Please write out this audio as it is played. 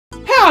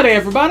Howdy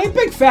everybody,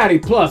 Big Fatty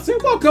Plus,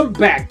 and welcome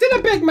back to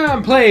the Big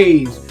Man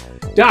Plays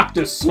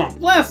Dr.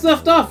 Slump. Last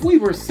left off, we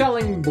were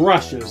selling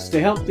brushes to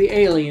help the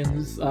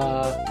aliens,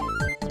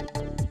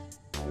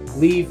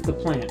 leave the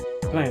planet.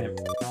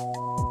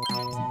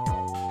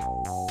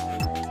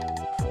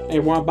 They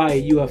want to buy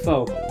a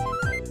UFO.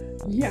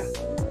 Yeah.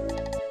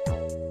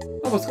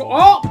 Oh, what's going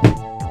on?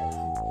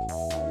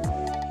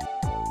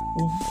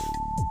 Oh!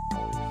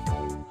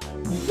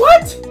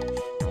 What?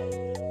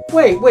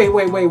 Wait.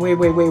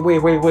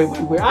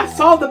 I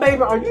saw the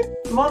baby. Are you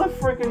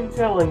motherfucking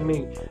telling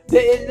me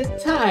that in the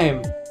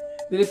time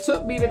that it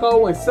took me to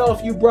go and sell a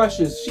few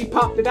brushes, she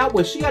popped it out?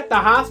 Was she at the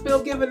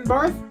hospital giving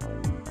birth?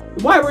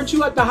 Why weren't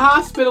you at the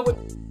hospital with...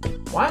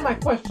 Why am I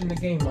questioning the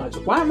game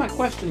logic? Why am I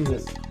questioning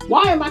this?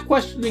 Why am I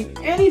questioning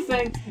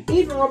anything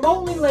even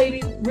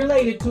remotely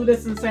related to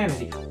this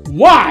insanity?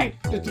 Why?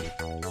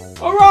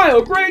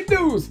 Arale, great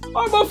news!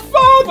 I'm a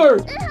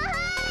father!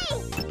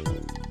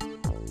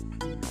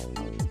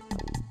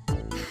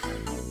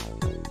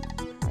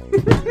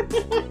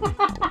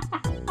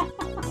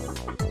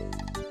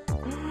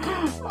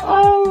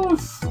 Oh,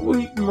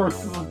 sweet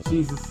merciful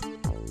Jesus.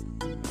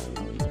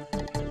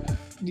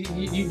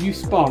 You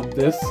spawned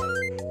this.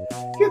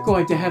 You're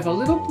going to have a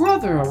little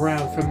brother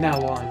around from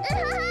now on.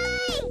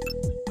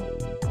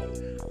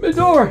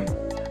 Midori,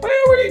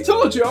 I already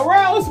told you,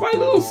 Arale is my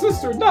little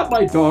sister, not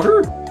my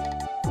daughter.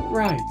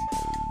 Right.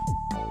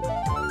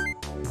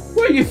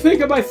 What do you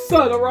think of my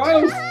son,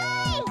 Arale?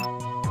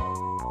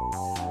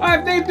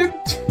 I've named him...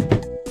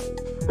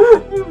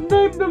 You've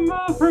named the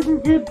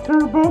motherfucking kid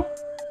Turbo.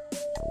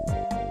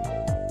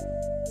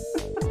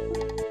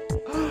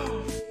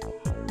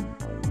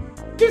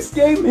 This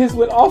game has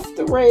went off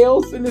the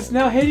rails and is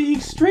now heading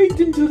straight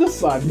into the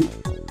sun.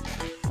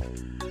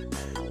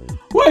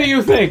 What do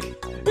you think?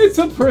 It's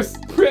a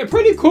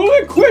pretty cool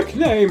and quick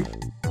name.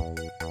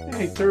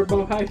 Hey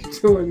Turbo, how you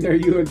doing there,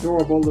 you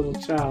adorable little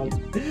child?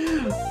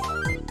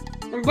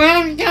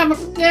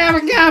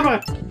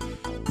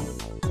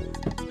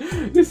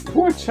 This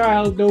poor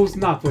child knows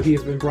not what he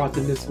has been brought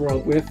in this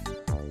world with.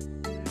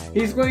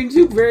 He's going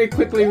to very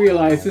quickly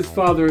realize his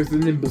father is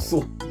an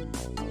imbecile.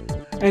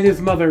 And his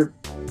mother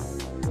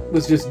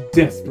was just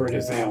desperate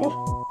as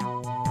hell.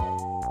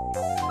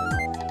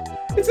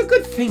 It's a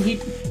good thing he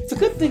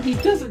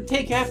doesn't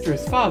take after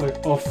his father.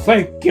 Oh,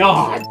 thank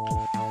God!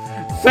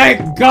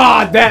 Thank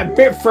God that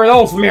for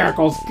those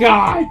miracles,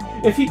 God!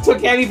 If he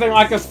took anything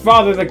like his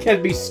father, the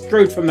kid'd be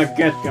screwed from the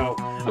get-go.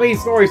 I mean,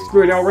 he's already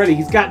screwed already.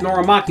 He's got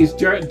Noramaki's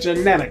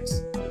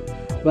genetics.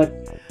 But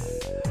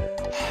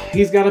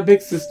he's got a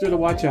big sister to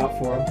watch out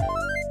for him.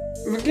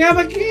 Yeah,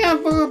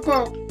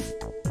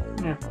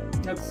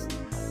 that's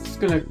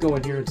just gonna go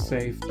in here and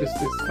save. This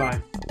is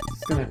fine.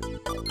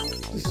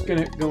 Just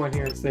gonna go in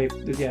here and save.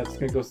 Yeah, it's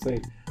gonna go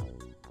save.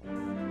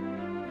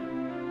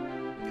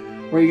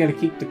 Where are you gonna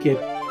keep the kid?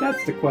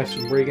 That's the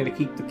question. Where are you gonna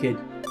keep the kid?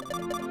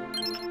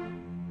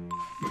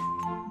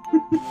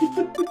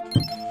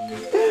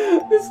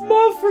 This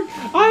motherfucker!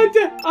 I'm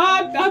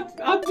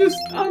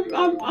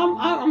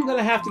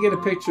gonna have to get a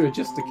picture of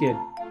just a kid.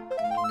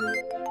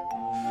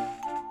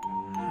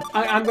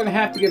 I'm gonna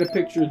have to get a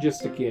picture of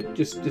just a kid.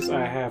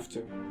 I have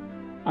to.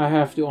 I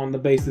have to on the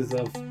basis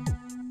of...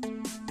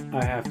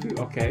 I have to.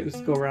 Okay,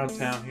 let's go around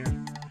town here.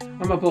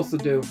 What am I supposed to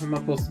do? What am I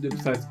supposed to do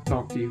besides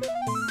talk to you?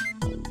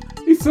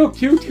 He's so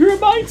cute, he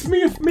reminds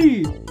me of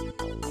me!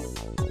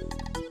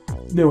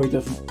 No, he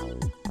doesn't.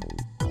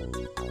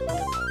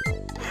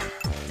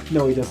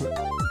 No, he doesn't.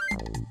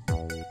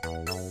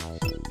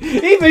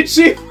 Even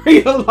she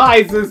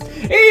realizes!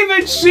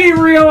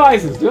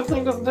 This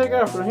thing doesn't take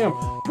after him.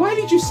 Why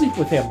did you sleep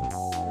with him?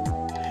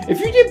 If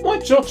you didn't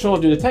want your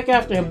children to take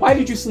after him, why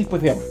did you sleep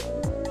with him?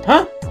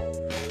 Huh?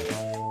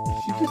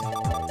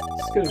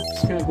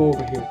 Just gonna go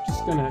over here.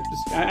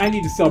 I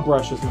need to sell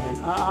brushes,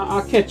 man.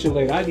 I'll catch you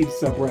later. I need to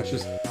sell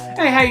brushes.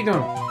 Hey, how you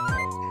doing?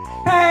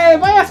 Hey,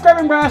 buy a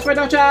scrubbing brush, why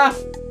don't ya?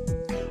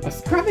 A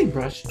scrubbing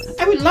brush?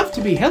 I would love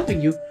to be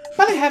helping you,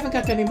 but I haven't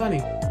got any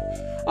money.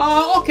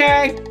 Oh,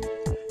 okay.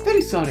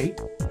 Very sorry.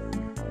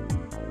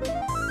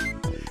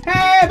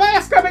 Hey, buy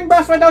a scrubbing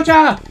brush, why don't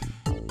ya?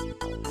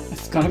 A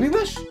scrubbing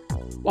brush?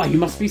 Why, you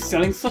must be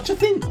selling such a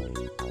thing.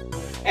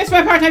 It's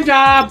my part-time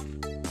job.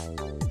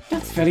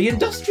 That's very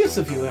industrious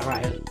of you,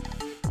 Arale.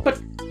 But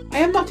I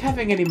am not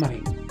having any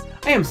money.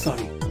 I am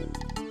sorry.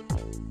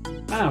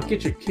 I'll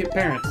get your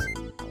parents.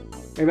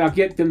 Maybe I'll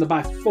get them to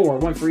buy 4,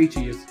 1 for each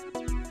of you.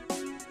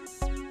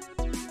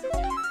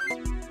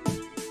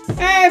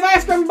 Hey, buy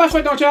a scrubbing brush,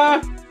 why don't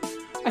ya?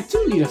 I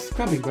do need a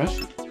scrubbing brush.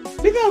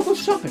 Maybe I'll go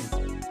shopping.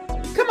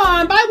 Come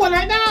on, buy one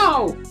right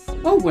now!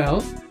 Oh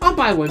well, I'll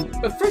buy one,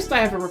 but first I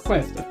have a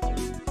request.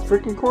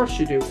 Freaking course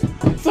you do.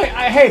 It's like,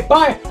 hey,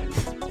 buy...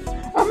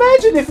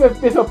 Imagine if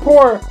a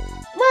poor...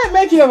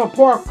 Imagine if a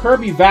poor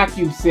Kirby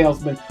vacuum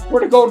salesman were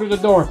to go to the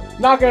door,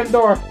 knock on the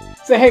door,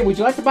 say, hey, would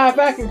you like to buy a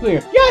vacuum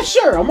cleaner? Yeah,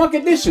 sure, on one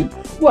condition.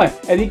 What?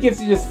 And he gives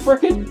you this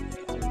freaking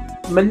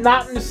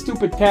monotonous,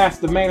 stupid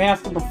task the man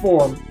has to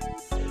perform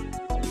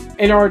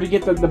in order to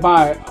get them to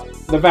buy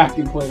the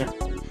vacuum cleaner.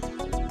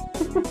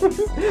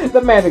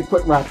 The man had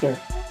quit right there.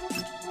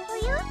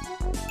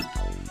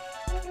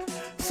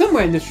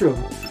 Somewhere in this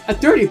room, a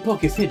dirty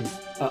book is hidden.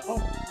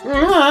 Uh-oh.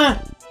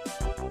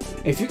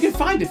 If you can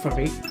find it for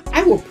me,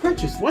 I will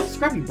purchase one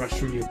scrubbing brush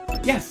from you.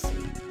 Yes.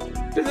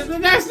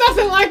 There's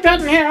nothing like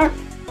that in here.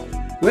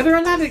 Whether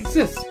or not it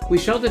exists, we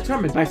shall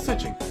determine by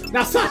searching.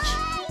 Now search!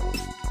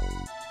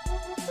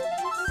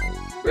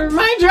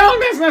 Mind your own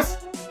business!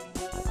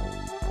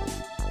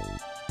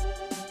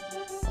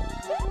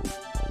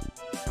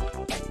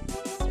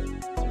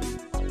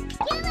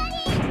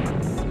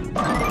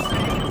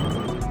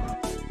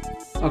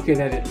 Okay,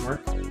 that didn't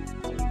work.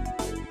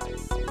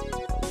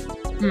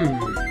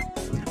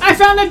 I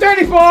found the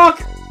dirty book!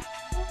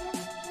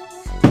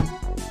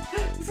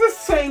 It's the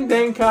same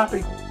dang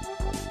copy.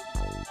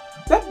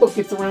 That book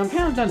gets around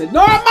town, doesn't it?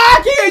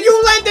 Noramaki, are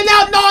you lending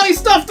out naughty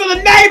stuff to the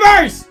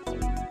neighbors?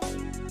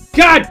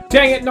 God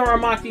dang it,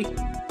 Noramaki!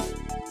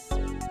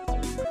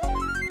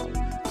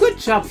 Good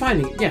job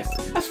finding it, yes.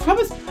 As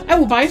promised, I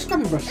will buy a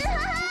scrubbing brush.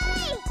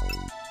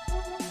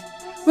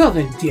 Well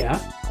then, dear.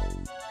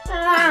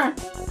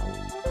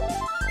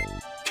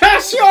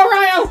 Curse you,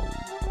 Arale!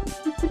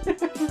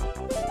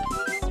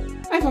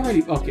 I've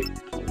already...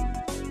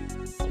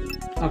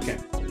 Okay.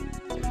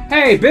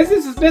 Hey,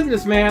 business is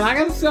business, man. I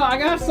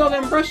gotta sell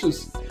them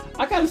brushes.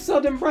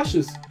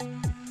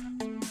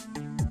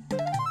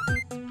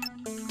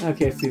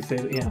 Okay, see,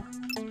 yeah.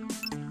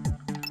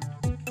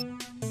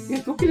 Yeah,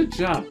 go get a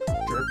job,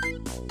 jerk.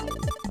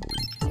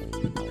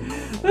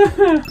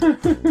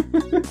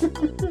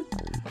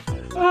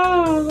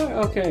 Oh,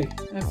 okay.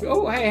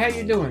 Oh, hey, how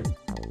you doing?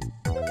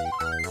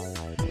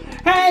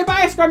 Hey,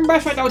 buy a scrubbing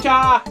brush, why don't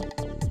ya?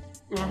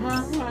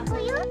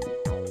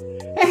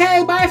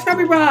 Hey, buy a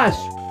scrubbing brush!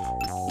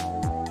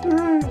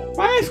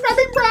 Buy a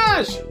scrubbing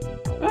brush!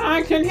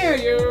 I can hear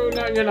you,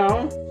 you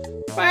know.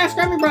 Buy a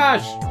scrubbing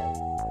brush!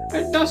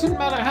 It doesn't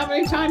matter how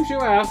many times you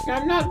ask,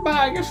 I'm not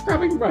buying a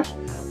scrubbing brush.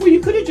 Well, you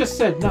could have just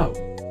said no.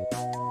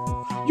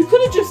 You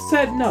could have just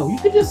said no. You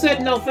could have just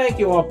said no thank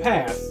you or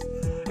pass.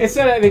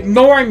 Instead of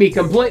ignoring me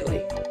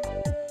completely.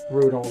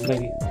 Rude old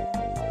lady.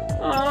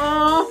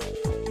 Aww.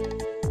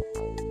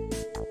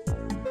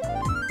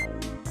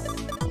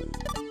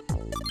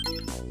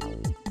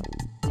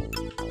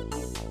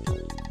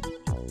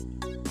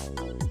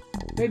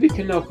 Maybe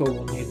Kanoko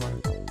will need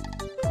one.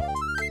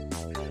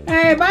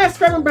 Hey, buy a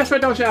scrubbing brush, why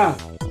don't ya?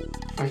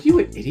 Are you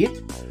an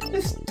idiot?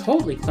 This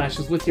totally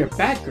clashes with your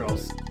bad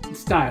girls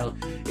style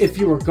if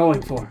you were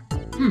going for.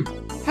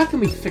 How can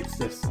we fix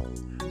this?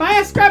 Buy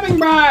a scrubbing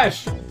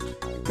brush!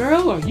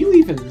 Girl, are you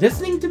even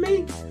listening to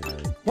me?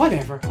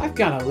 Whatever, I've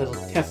got a little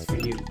test for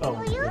you.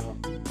 Oh, no.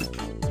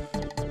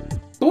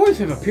 Boars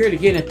have appeared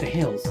again at the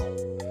hills.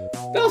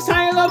 Those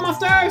tiny little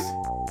monsters!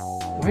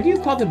 Why do you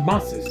call them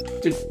monsters?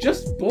 They're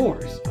just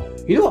boars.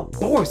 You know what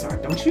boars are,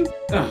 don't you?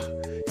 Ugh,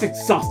 it's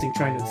exhausting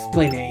trying to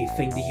explain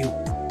anything to you.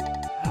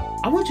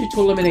 I want you to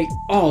eliminate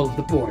all of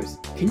the boars.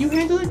 Can you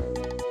handle it?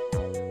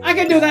 I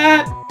can do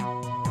that!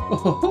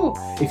 Oh,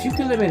 if you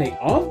can eliminate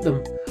all of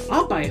them,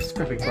 I'll buy a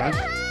scrubbing brush.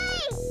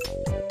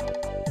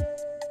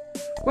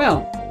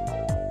 Well,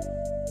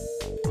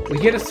 we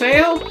get a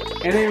sale,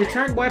 and in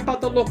return wipe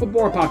out the local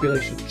boar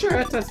population.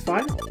 Sure, that's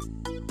fine.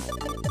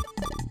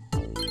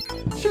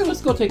 Sure,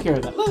 let's go take care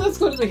of that. Let's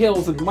go to the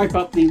hills and wipe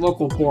out the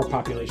local boar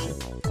population.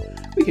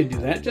 We can do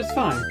that just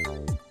fine.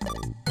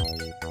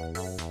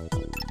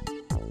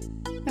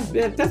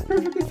 That's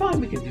perfectly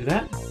fine, we can do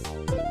that.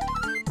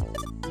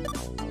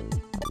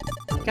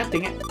 God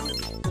dang it.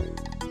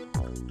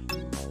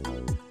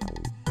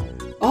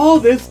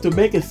 All this to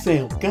make a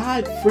sale.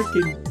 God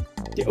freaking...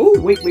 Oh,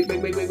 wait.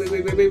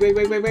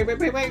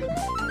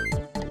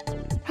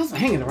 How's it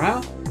hanging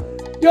around?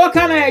 Yo,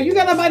 Kane, you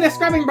gotta buy the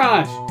scrubbing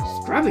brush.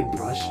 Scrubbing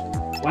brush?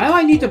 Why do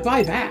I need to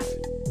buy that?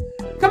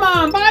 Come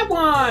on, buy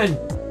one!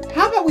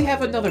 How about we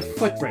have another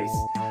foot race?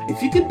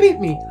 If you can beat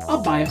me,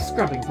 I'll buy a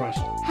scrubbing brush.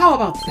 How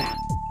about that?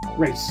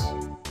 Race.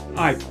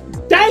 Alright.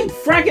 Dang,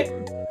 frag it!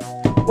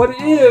 What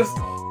it is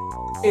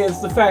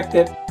the fact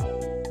that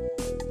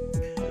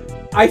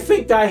I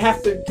think that I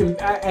have to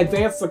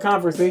advance the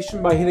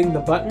conversation by hitting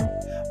the button,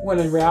 when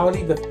in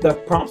reality the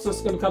prompt's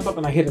just going to come up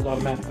and I hit it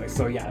automatically.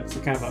 So yeah, it's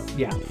kind of a,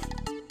 yeah.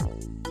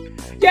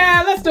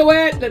 Yeah, let's do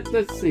it!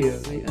 Let's see.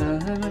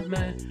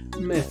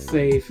 Let's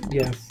save,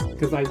 yes,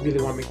 because I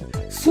really want to make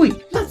it.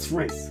 Sweet, let's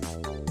race!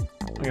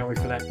 I gotta wait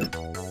for that then.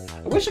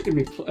 I wish I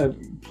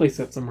could place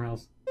that somewhere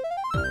else.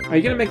 Are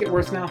you gonna make it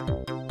worse now?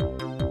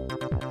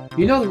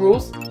 You know the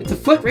rules. It's a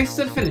foot race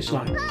to the finish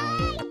line.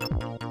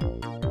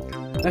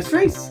 Let's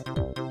race.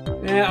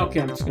 Yeah, okay,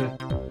 I'm just gonna...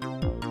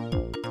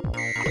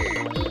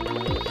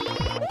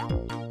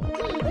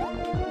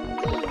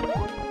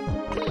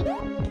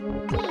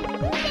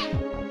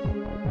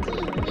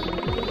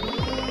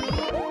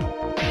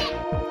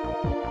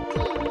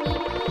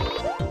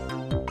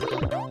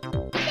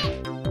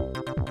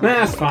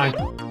 That's fine.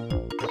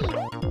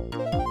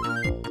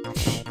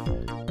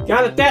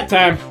 Got it that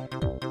time.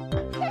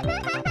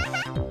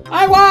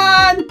 I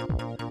won!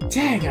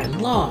 Dang, I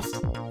lost.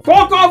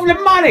 Fork over the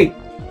money!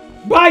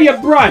 Buy your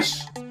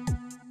brush!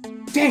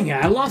 Dang it,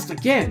 I lost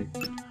again.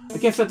 I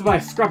guess I have to buy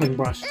a scrubbing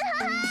brush.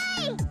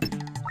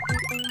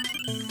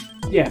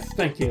 Yes,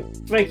 thank you.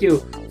 Thank you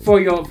for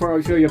your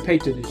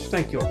patronage.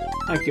 Thank you.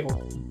 Thank you.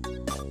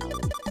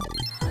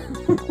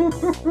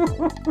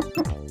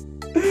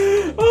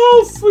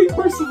 Oh, sweet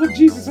merciful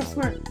Jesus, I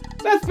swear.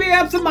 Let's be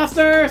up some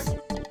musters!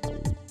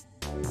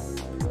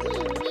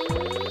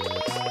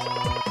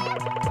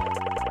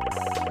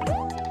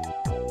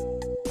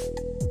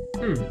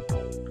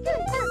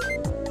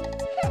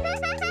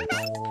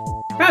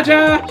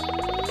 Gotcha!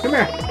 Come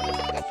here.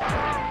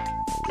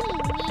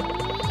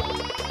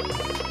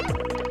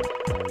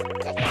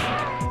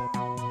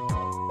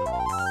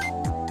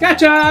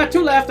 Gotcha!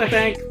 2 left, I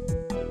think.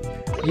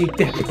 Yeet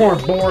that poor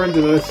boar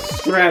into the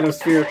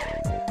stratosphere.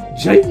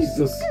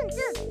 Jesus!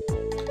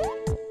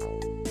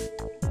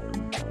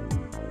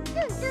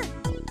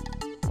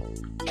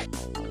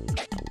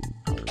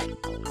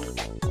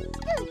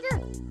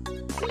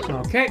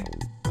 Okay.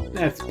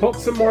 Let's poke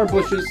some more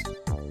bushes.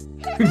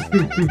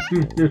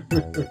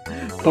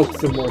 Poke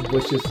some more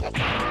bushes.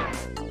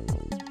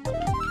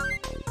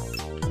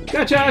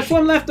 Gotcha! There's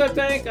 1 left, I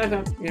think.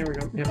 Here we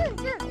go. Yep.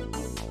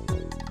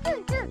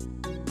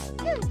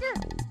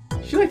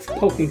 She likes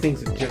poking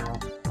things in general.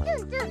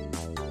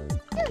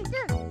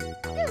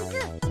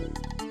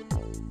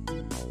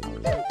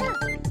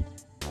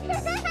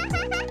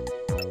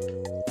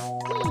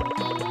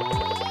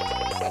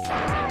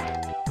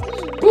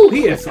 Ooh,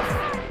 he is.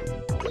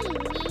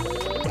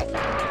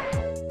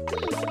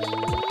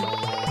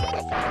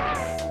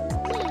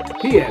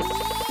 He is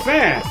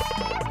fast.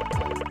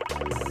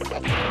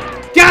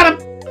 Got him!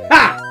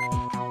 Ha!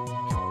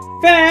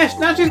 Finished!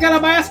 Now she's gotta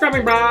buy a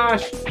scrubbing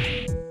brush.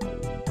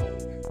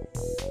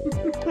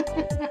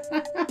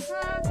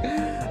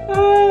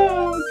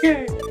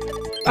 Okay.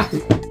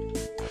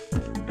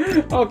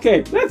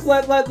 Okay,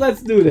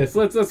 let's do this.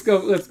 Let's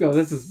go.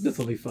 This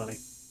will be funny.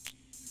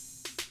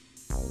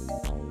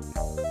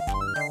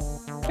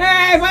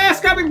 Hey, buy a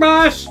scrubbing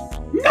brush!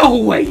 No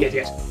way,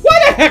 idiot! Why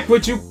the heck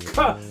would you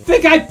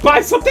think I'd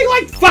buy something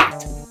like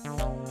that?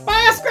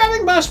 Buy a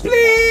scrubbing brush,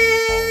 please!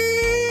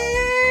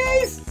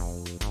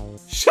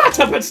 Shut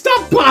up and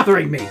stop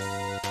bothering me!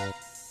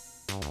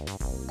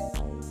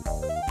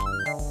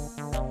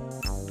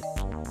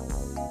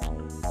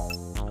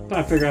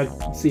 I figured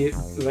I'd see it,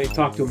 if I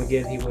talked to him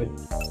again, he would.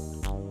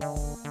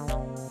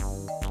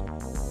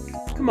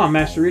 Come on,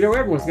 Masterito,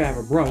 everyone's gotta have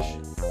a brush.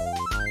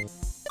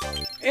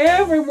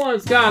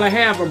 Everyone's gotta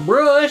have a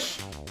brush!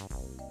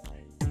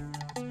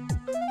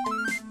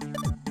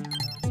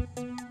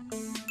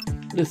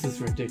 This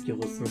is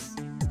ridiculousness.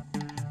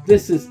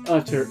 This is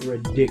utter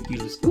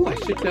ridiculous. Ooh, I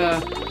should,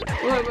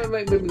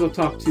 wait, maybe go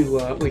talk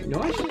to, wait, no,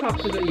 I should talk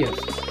to the, yes.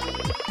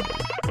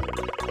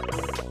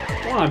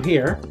 While I'm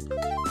here,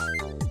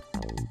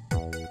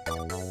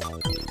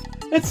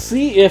 let's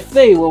see if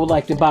they would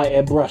like to buy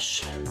a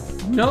brush.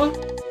 No?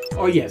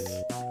 Or yes?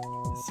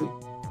 Let's see.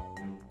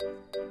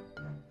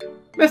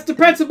 Mr.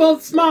 Principal,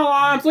 small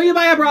arms, will you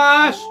buy a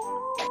brush?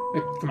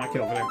 Hey, come on,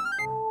 get over there.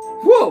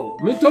 Whoa,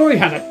 Midori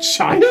had a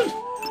child?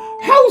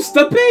 How's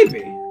the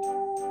baby?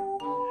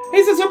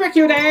 He's a super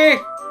cutie!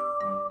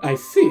 I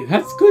see,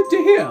 that's good to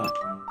hear.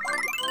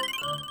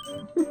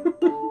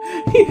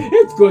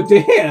 It's good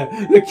to hear.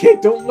 The kid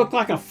don't look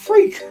like a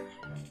freak.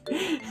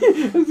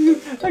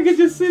 I can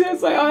just see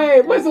that. Like,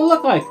 hey, what does it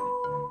look like? Hey,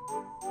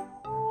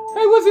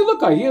 what does he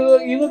look like?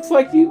 He looks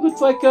like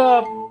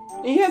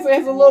he has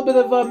a little bit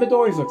of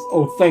Midori's looks.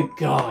 Oh, thank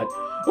God.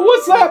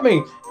 What's that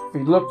mean? If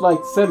he looked like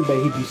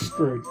Senbei, he'd be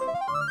screwed.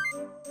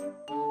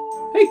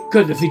 Thank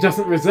goodness he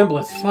doesn't resemble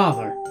his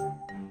father.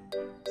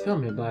 Tell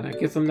me about it. I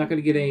guess I'm not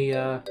gonna get any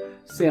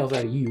sales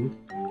out of you.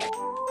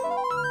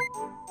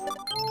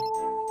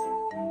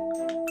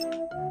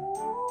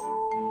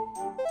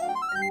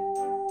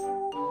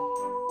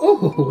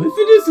 Oh, if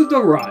it isn't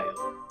Arale.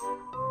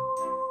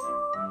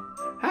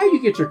 How you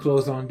get your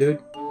clothes on, dude?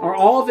 Are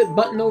all of it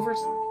button-overs?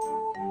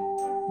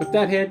 With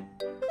that head?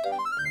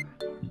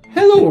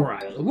 Hello,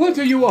 Arale. What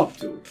are you up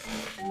to?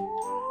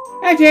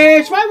 Hey,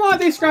 Tish, why want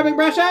these scrubbing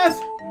brushes?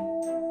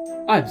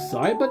 I'm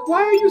sorry, but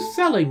why are you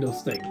selling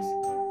those things?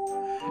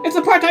 It's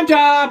a part-time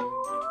job!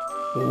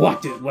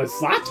 What was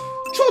that?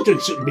 Children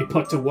shouldn't be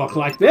put to work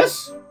like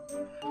this!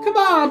 Come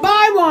on,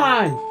 buy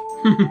one!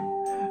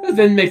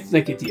 Then let's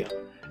make a deal.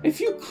 If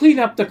you clean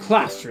up the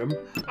classroom,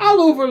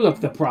 I'll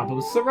overlook the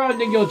problems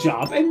surrounding your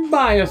job and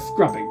buy a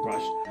scrubbing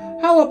brush.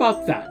 How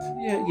about that?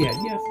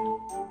 Yes.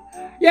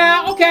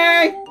 Yeah,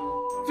 okay!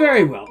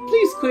 Very well.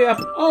 Please clear up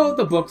all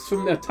the books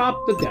from the top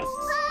of the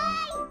desks.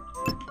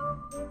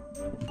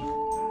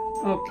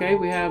 Okay,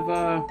 we have,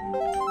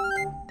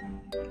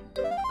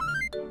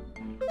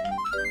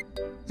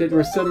 that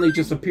were suddenly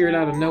just appeared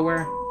out of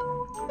nowhere.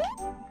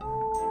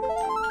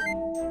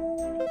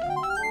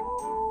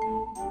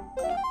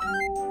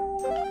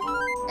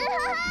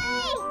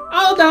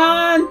 All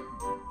done!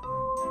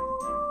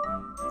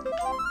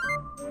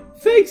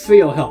 Thanks for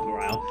your help,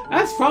 Arale.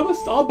 As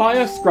promised, I'll buy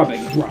a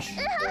scrubbing brush.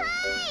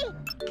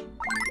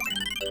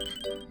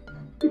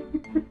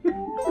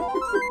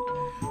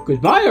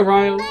 Goodbye,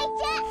 Arale.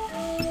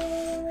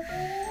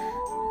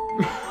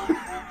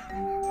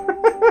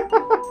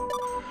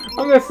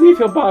 I'm gonna see if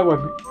he'll buy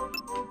one.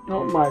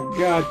 Oh my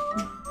god.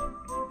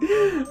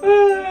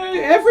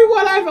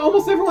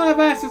 Almost everyone I've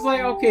asked is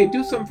like, okay,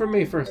 do something for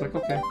me first. Like,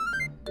 okay.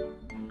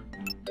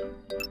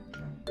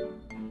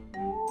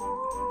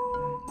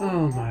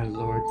 Oh my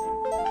lord.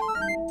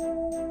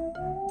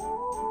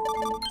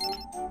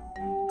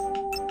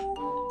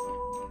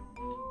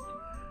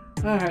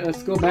 Alright,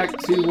 let's go back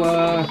to,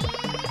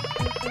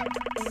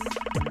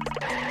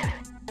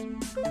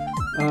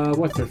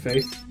 what's her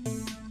face?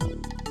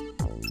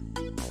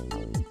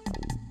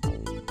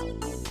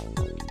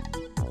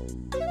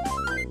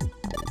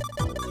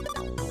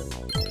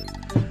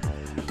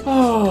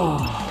 Oh.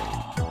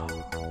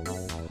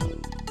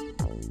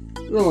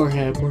 Lord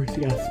have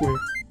mercy, I swear.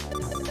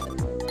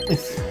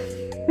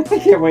 I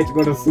can't wait to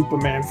go to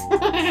Superman's.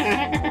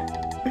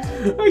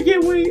 I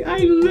can't wait. I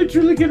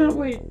literally cannot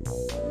wait.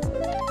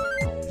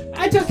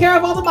 I took care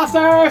of all the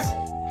busters!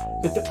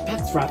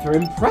 That's rather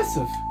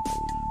impressive.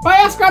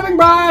 Buy a scrubbing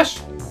brush!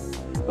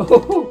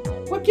 Oh,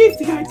 what gave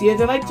the idea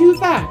that I do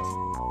that?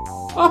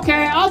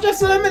 Okay, I'll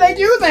just eliminate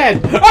you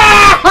then!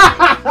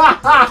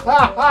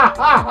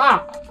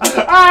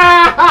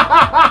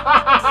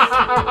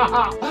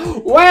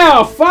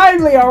 Well,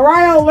 finally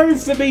Arale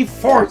learns to be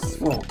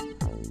forceful.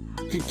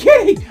 You're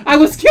kidding! I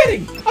was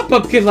kidding! A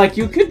pumpkin like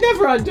you could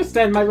never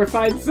understand my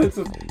refined sense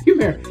of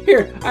humor.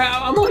 Here,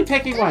 I'm only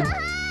taking one.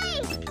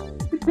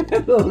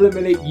 I'll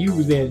eliminate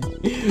you then.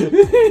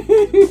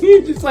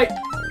 You're just like,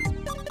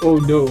 oh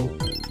no.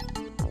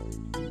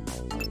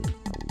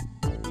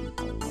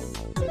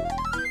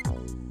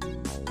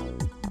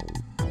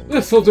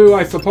 This'll do,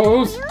 I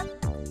suppose.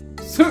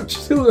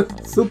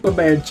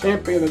 Superman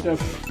champion of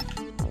justice.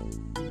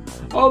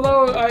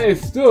 Although I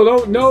still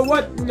don't know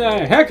what in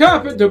the heck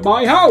happened to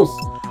my house.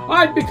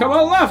 I'd become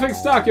a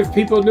laughingstock if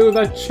people knew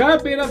the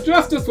champion of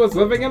justice was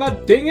living in a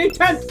dingy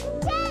tent.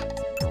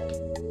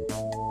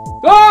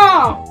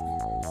 Ah!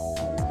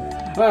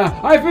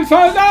 I've been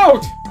found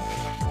out!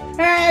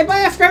 Hey,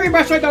 buy a scrubbing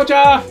brush, right, don't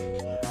ya?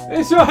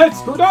 Is your head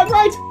screwed on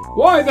right?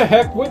 Why the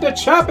heck would the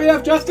champion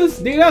of justice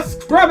need a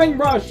scrubbing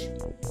brush?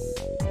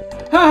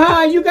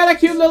 Haha, you got a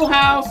cute little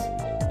house.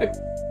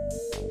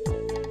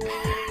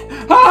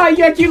 Haha, you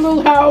got a cute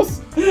little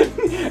house.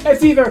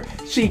 It's either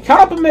she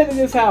complimented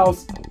his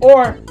house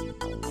or,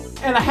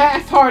 in a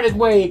half-hearted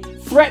way,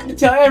 threatened to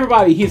tell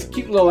everybody his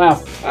cute little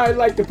house. I'd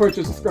like to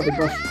purchase a scrubbing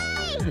brush.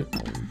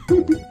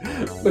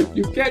 But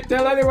you can't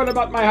tell anyone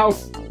about my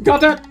house.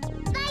 Got it?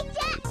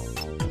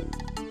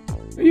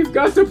 You've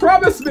got to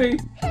promise me.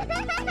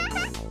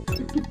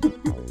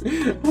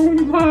 Oh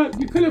my,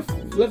 you could have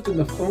left in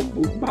the phone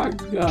booth. My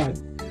god.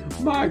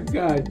 My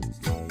god.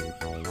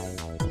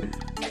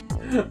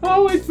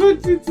 Oh, it's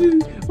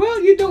well,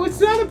 you know, it's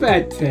not a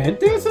bad tent.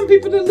 There are some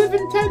people that live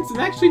in tents and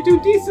actually do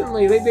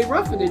decently. They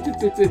rough it.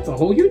 It's a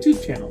whole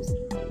YouTube channel.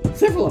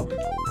 Several of them.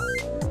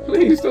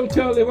 Please don't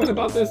tell anyone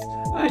about this.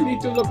 I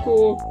need to look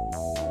cool.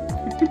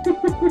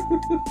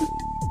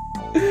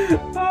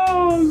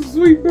 Oh,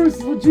 sweet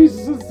merciful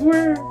Jesus, I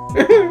swear.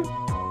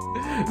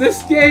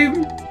 This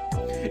game,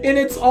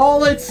 in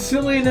all its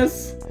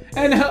silliness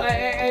and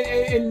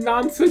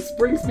nonsense,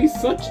 brings me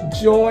such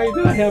joy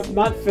that I have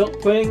not felt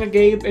playing a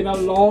game in a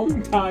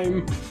long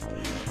time.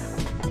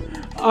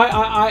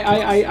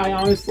 I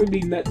honestly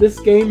mean that. This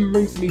game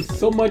brings me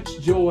so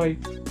much joy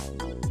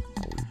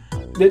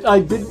that I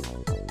didn't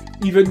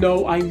even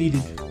know I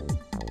needed.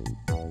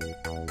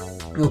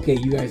 Okay,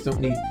 you guys don't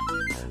need.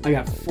 I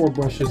got 4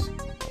 brushes.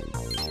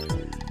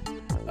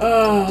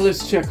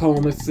 Let's check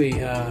home. Let's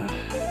see.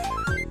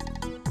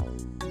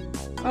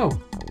 Oh.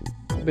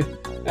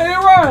 Hey,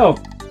 Arale!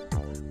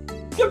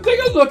 Take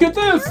a look at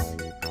this!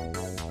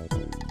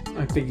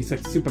 I think he's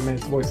like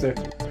Superman's voice there.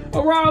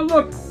 Arale,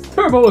 look!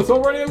 Turbo has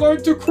already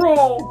learned to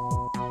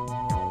crawl!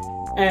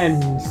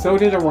 And so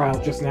did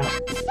Arale just now.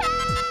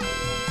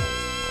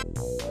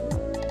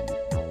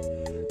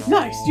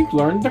 Nice! You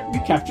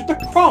captured the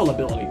crawl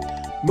ability.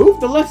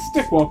 Move the left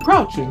stick while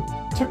crouching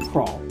to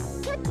crawl.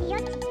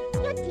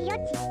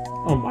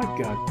 Oh my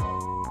god.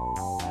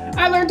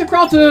 I learned to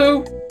crawl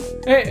too!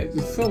 Hey,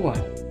 so what?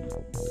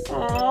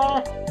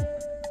 Aww.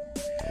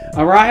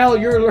 Arale,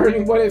 you're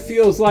learning what it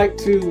feels like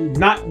to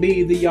not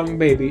be the young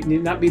baby,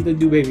 not be the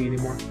new baby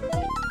anymore.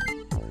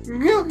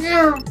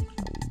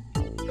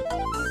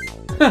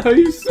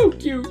 He's so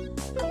cute.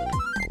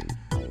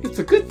 It's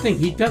a good thing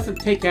he doesn't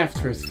take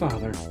after his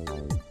father.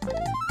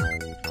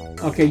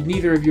 Okay,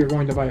 neither of you are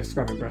going to buy a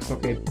scrubbing brush.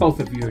 Okay, both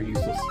of you are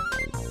useless.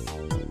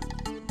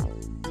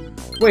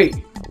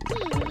 Wait.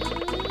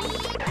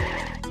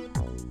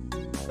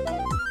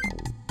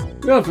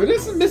 No, for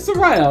this is Miss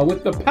Arale.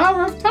 With the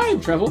power of time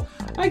travel,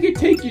 I can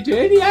take you to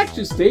any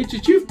action stage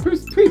that you've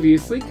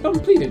previously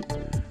completed.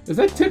 Does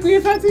that tickle your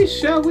fancy?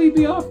 Shall we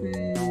be off?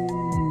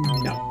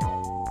 No.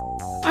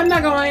 I'm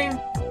not going.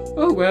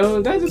 Oh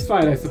well, that is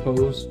fine, I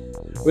suppose.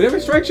 Whatever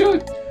strikes you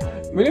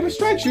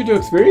to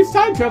experience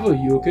time travel,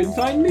 you can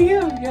find me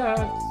here.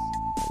 Yeah.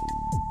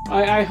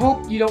 I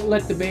hope you don't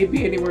let the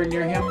baby anywhere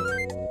near him.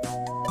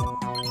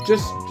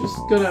 Just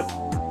gonna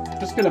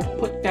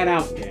put that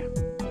out there.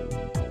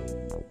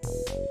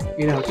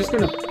 You know, just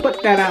gonna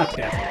put that out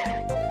there.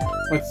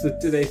 What's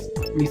today's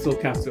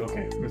miso katsu?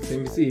 Okay, let's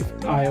see if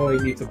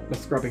Aioi needs a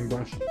scrubbing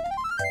brush.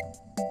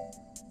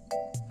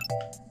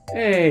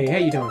 Hey, how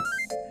you doing?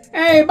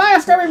 Hey, buy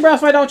a scrubbing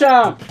brush, why don't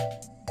ya?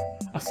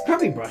 A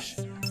scrubbing brush?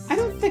 I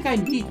don't think I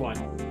need one.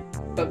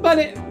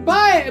 Buy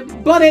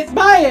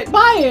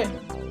it!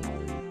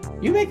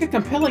 You make a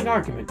compelling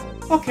argument.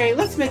 Okay,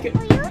 let's make it.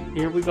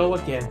 Here we go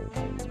again.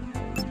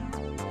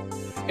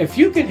 If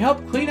you can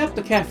help clean up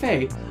the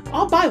cafe,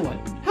 I'll buy one.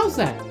 How's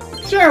that?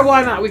 Sure,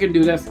 why not? We can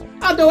do this.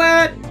 I'll do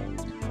it!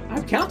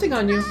 I'm counting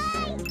on you.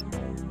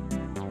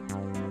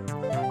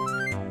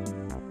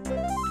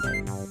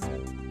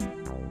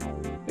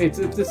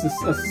 This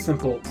is a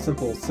simple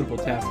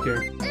task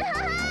here.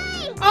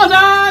 All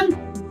done!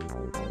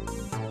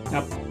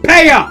 Now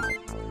pay up!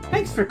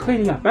 Thanks for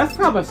cleaning up. As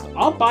promised,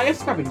 I'll buy a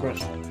scrubbing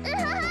brush.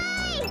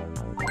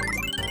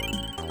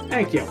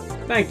 Thank you.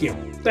 Thank you.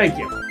 Thank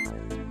you.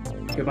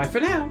 Goodbye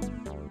for now.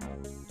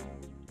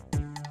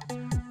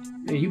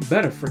 Yeah, you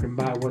better freaking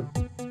buy one.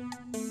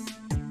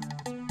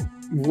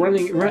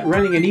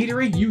 Running an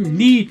eatery, you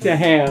need to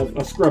have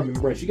a scrubbing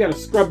brush. You gotta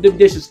scrub them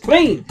dishes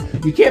clean.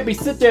 You can't be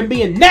sitting there and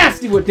being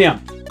nasty with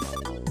them.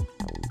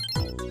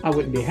 I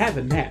wouldn't be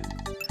having that.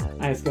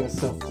 I just gotta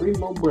sell 3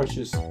 more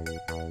brushes.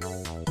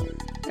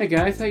 Hey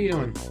guys, how you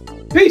doing?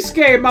 Peace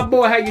Scary, my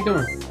boy, how you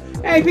doing?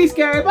 Hey, Peace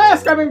Scary, buy a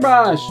scrubbing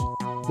brush.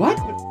 What?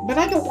 But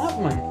I don't want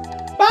one.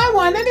 Buy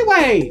one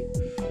anyway.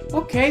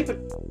 Okay, but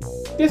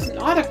there's an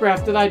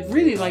autograph that I'd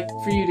really like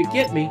for you to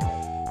get me.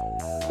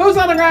 Whose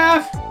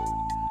autograph?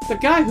 The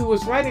guy who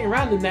was riding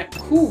around in that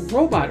cool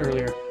robot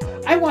earlier.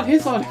 I want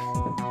his autograph.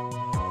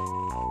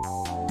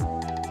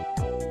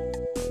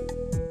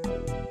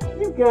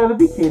 You gotta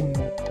be kidding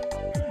me.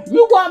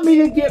 You want me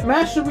to get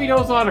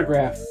Mascherito's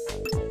autograph?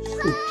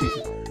 Oh,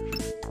 Jesus.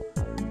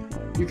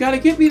 You gotta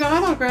get me the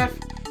autograph.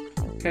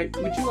 Okay,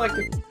 would you like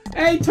to...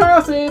 Hey,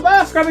 Turtlesy,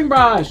 buy a scrubbing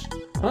brush!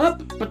 Huh?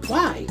 But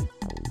why?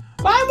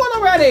 Buy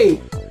one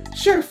already!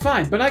 Sure,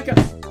 fine, but I got...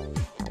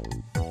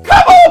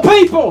 Come on,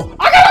 people!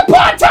 I got a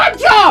part-time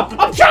job!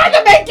 I'm trying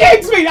to make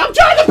ends meet! I'm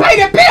trying to pay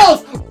the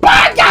bills!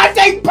 Buy a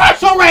goddamn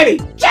brush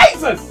already!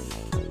 Jesus!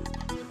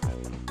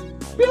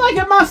 Be like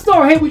at my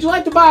store, hey, would you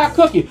like to buy a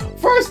cookie?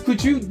 First,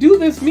 could you do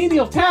this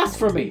menial task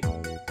for me?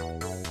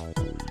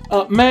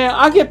 Man,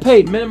 I get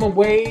paid minimum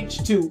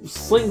wage to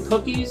sling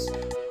cookies.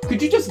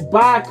 Could you just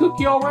buy a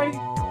cookie already?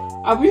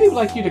 I really would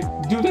like you to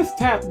do this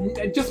task.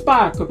 Just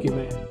buy a cookie,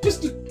 man.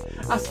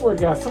 I swear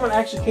to God, someone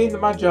actually came to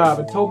my job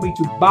and told me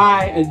to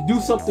buy and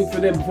do something for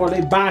them before they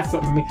buy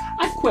something for me.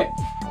 I quit.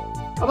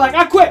 I'm like,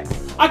 I quit.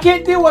 I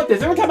can't deal with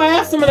this. Every time I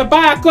ask someone to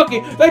buy a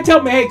cookie, they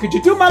tell me, hey, could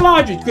you do my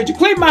laundry? Could you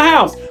clean my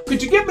house?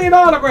 Could you give me an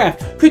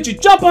autograph? Could you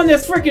jump on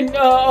this freaking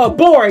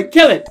board and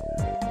kill it?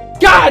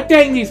 God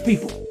dang these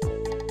people.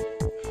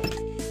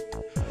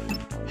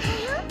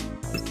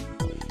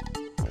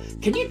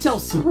 Can you tell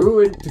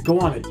Saruin to go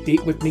on a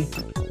date with me?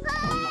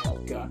 Oh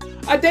my God.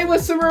 A date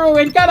with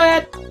Saruin, got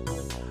it!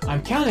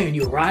 I'm counting on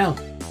you, Arale.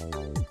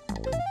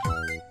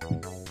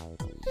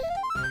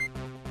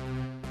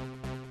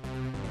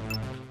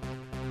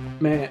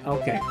 Man,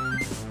 okay.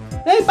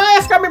 Hey, buy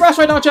a scrubbing brush,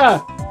 why don't ya?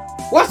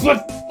 What's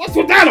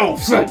with that all of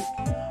a sudden?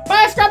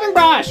 Buy a scrubbing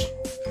brush!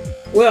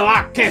 Well,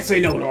 I can't say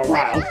no to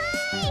Arale.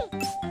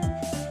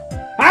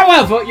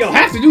 However, you'll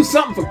have to do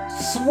something for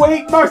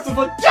sweet,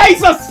 merciful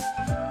Jesus!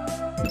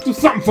 Do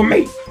something for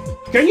me.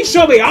 Can you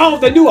show me all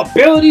the new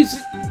abilities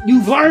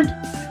you've learned?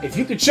 If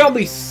you can show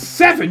me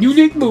 7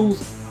 unique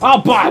moves,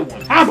 I'll buy one.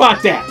 How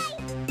about that?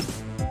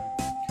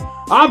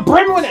 I'm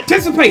brimming with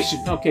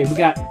anticipation. Okay, we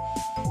got...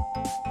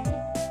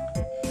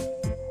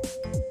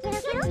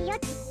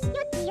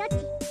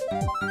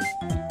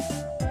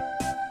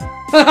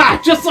 Haha,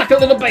 just like a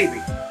little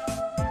baby.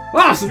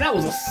 Awesome, that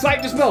was a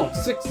sight to smell.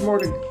 6 more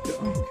to go.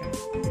 Okay.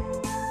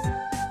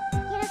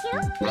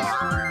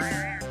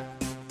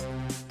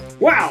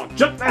 Wow,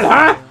 jump that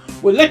high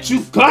will let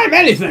you climb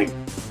anything.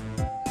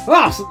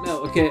 Awesome. No,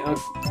 okay,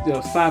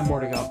 there's 5 more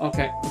to go.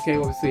 Okay,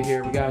 let's see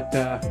here. We got,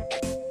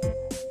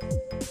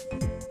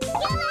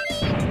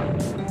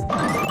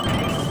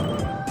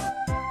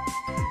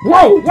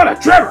 Whoa, what a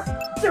tremor!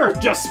 There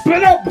just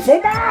spit out before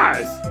my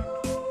eyes!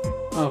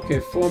 Okay,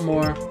 4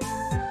 more.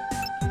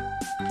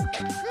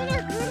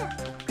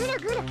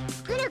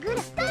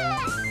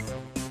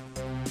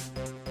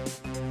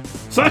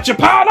 Such a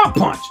powered-up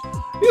punch!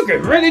 You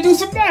can really do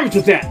some damage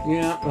with that!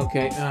 Yeah,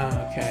 okay,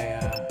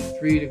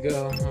 3 to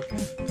go, okay.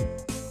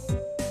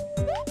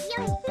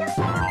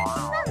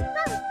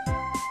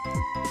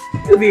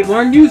 You've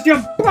even used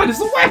your blood as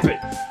a weapon!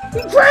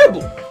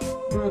 Incredible!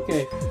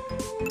 Okay,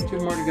 2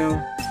 more to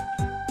go.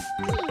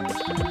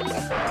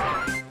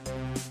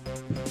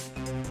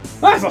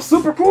 That's a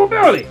super cool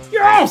ability!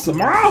 You're awesome,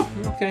 Arale!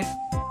 Okay,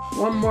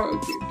 1 more,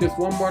 just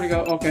 1 more to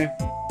go, okay.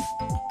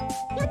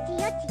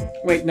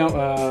 Wait, no,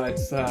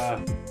 it's,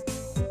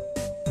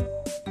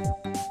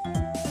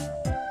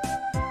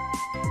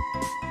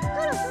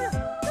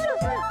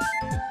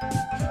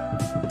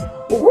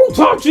 Well, who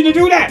taught you to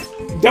do that?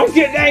 Don't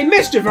get any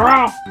mischief,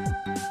 Arale!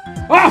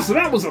 Awesome,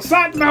 that was a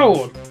sight to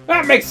behold.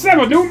 That makes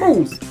 7 new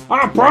moves.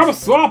 I promise,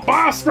 so I'll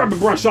buy a scrubbing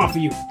brush off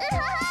of you.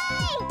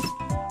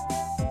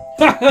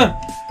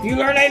 If you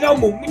learn ain't no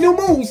new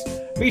moves,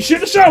 be sure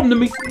to show them to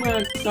me.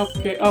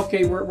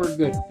 Okay, we're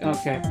good.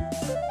 Okay.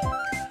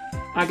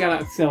 I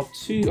gotta sell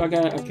 2.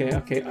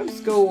 Okay.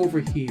 Let's go over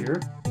here.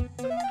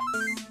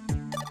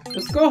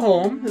 Let's go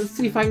home. Let's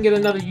see if I can get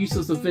another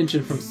useless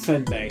invention from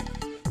Senbei.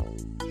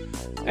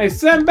 Hey,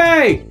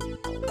 Senbei!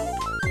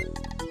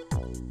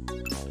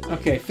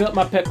 Okay, fill up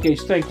my pep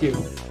gauge. Thank you.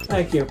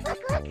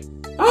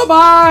 Oh,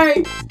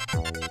 bye!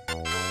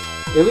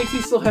 At least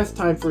he still has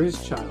time for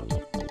his child.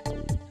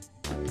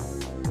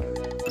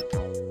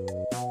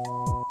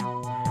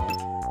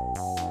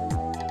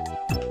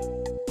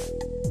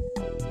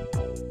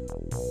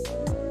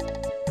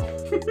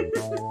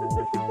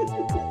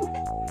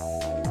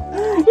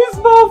 This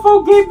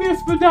mofo gave me a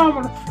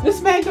speedometer.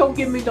 This man don't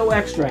give me no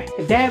extra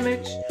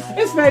damage.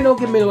 This man don't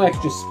give me no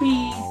extra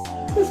speed.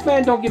 This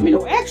man don't give me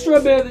no extra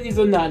abilities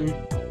or nothing.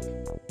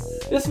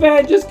 This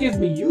man just gives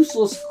me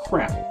useless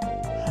crap.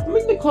 I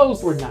mean, the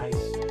clothes were nice.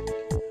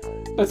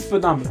 But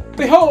speedometer.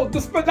 Behold,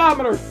 the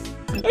speedometer!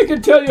 I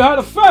can tell you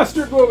how fast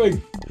you're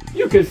moving.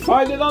 You can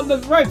find it on the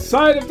right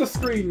side of the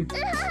screen.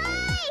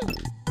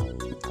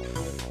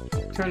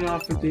 Turn it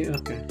off at the...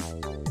 Okay.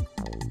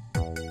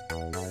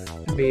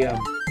 Let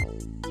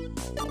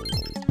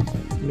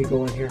me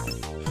go in here.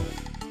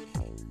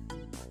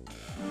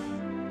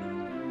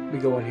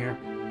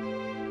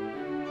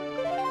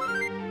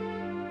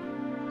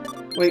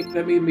 Wait,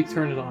 let me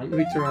turn it on. Let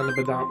me turn on the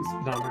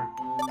speedometer.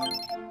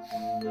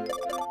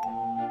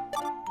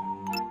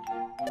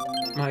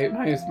 Might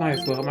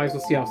as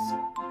well see how...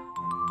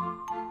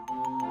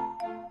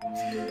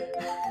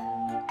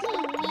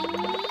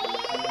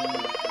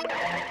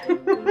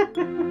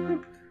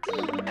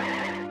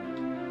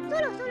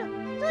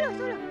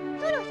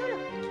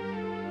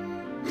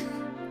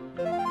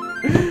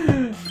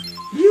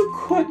 You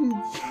couldn't...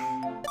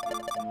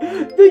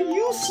 The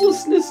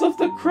uselessness of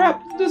the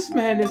crap this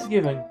man is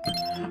giving.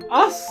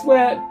 I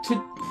swear to...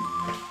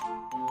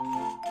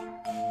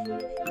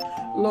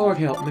 Lord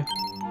help me.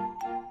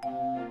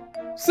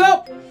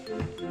 So...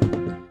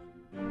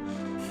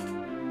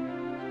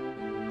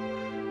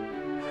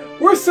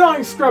 We're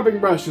selling scrubbing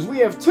brushes. We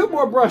have 2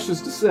 more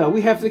brushes to sell.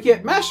 We have to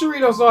get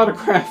Mascherito's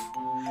autograph.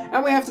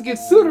 And we have to get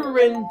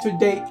Sudarin to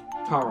date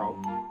Taro.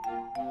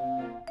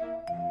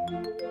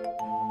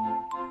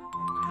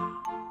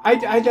 I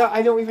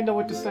don't even know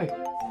what to say.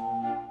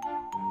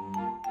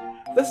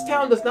 This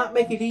town does not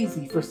make it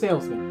easy for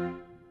salesmen.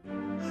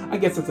 I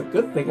guess that's a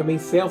good thing. I mean,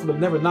 salesmen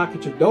never knock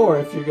at your door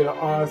if you're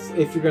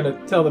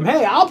gonna tell them,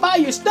 "Hey, I'll buy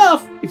your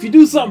stuff if you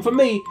do something for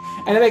me."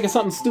 And they're making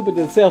something stupid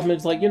to the salesman.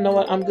 It's like, you know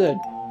what? I'm good.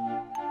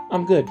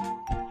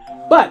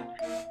 But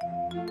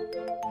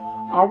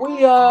are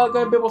we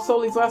gonna be able to sell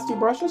these last 2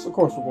 brushes? Of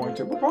course we're going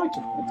to.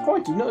 It's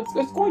going to. No,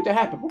 it's going to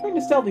happen. We're going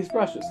to sell these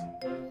brushes.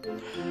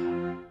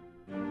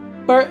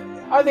 But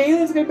are the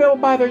aliens going to be able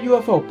to buy their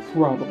UFO?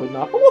 Probably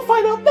not. But we'll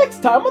find out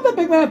next time when the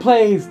big man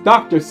plays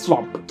Dr.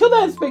 Slump. Till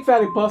then, it's Big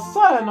Fatty Plus.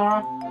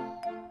 Sayonara.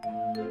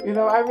 You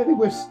know, I really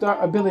wish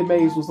Billy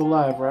Mays was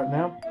alive right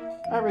now.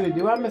 I really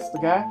do. I miss the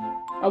guy.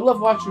 I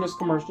love watching his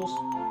commercials.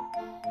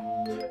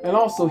 And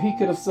also, he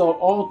could have sold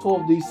all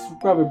 12 of these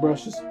scrubbing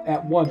brushes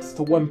at once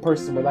to one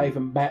person without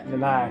even batting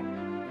an eye.